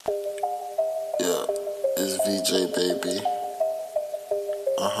It's VJ, baby.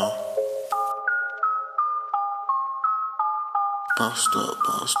 Bounced up,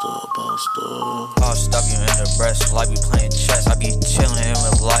 bounced up, bounced up. I'll stuff you in the breast like we playing chess. I be chillin' in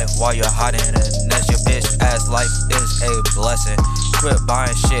real life while you're hiding in the nest. Your bitch ass life is a blessing. Quit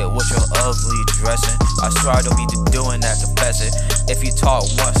buying shit with your ugly dressing. I swear I don't be doing that, confess it. If you talk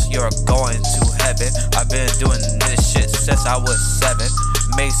once, you're going to heaven. I've been doing this shit since I was 7.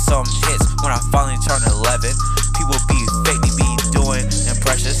 Made some hits when I finally turned 11. People be fake, they be doing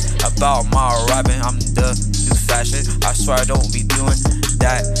impressions about my rapping. I'm the new fashion. I swear I don't be doing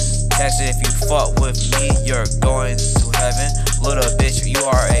that. Text it, if you fuck with me, you're going to heaven. Little bitch, you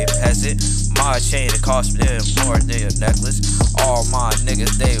are a peasant. My chain, it cost me more than a necklace. All my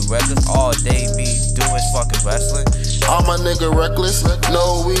niggas, they reckless. All they be doing is fucking wrestling. All my nigga reckless.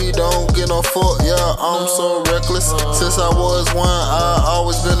 No, we don't get no fuck. Yeah, I'm so reckless. Since I was 1, I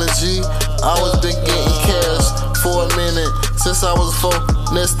always been a G. Always been getting cash for a minute. Since I was 4,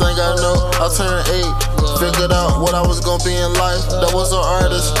 next thing I know, I turned 8. Figured out what I was gonna be in life. That was an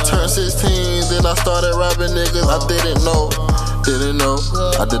artist. Turned 16, then I started rapping niggas. I didn't know.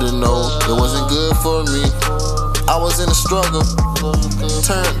 I didn't know it wasn't good for me. I was in a struggle.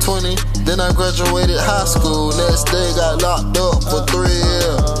 Turned 20, then I graduated high school. Next day got locked up for 3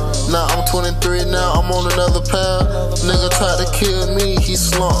 years. Now I'm 23, now I'm on another path. Nigga tried to kill me, he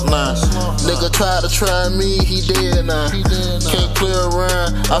slumped now. Nigga tried to try me, he dead now. Can't play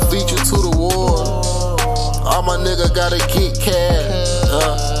around, I feed you to the wall. All my nigga gotta get cash.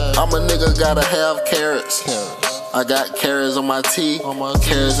 All my nigga gotta have carrots. I got carrots on my teeth,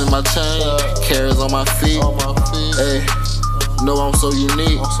 carrots in my chain, carrots on my feet. Hey, know I'm so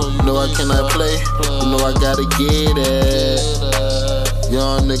unique, know I cannot play, you know I gotta get it.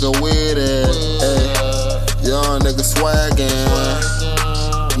 Young nigga with it, hey, young nigga swaggin'.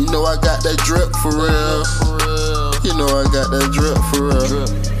 You know I got that drip for real, you know I got that drip for real.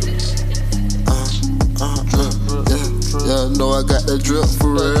 Yeah, know I got that drip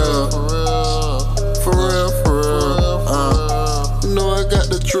for real, for real. You know I got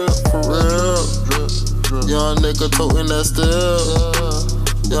the drip for real. Young nigga toting that still.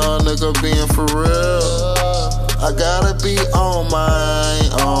 Young nigga being for real. I gotta be on my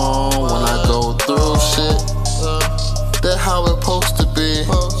own when I go through shit. That's how it supposed to be.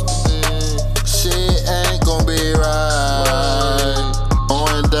 Shit ain't gonna be right.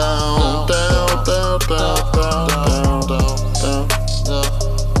 Going down, down, down, down, down, down, down, down.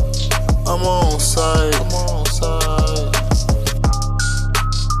 I'm on site.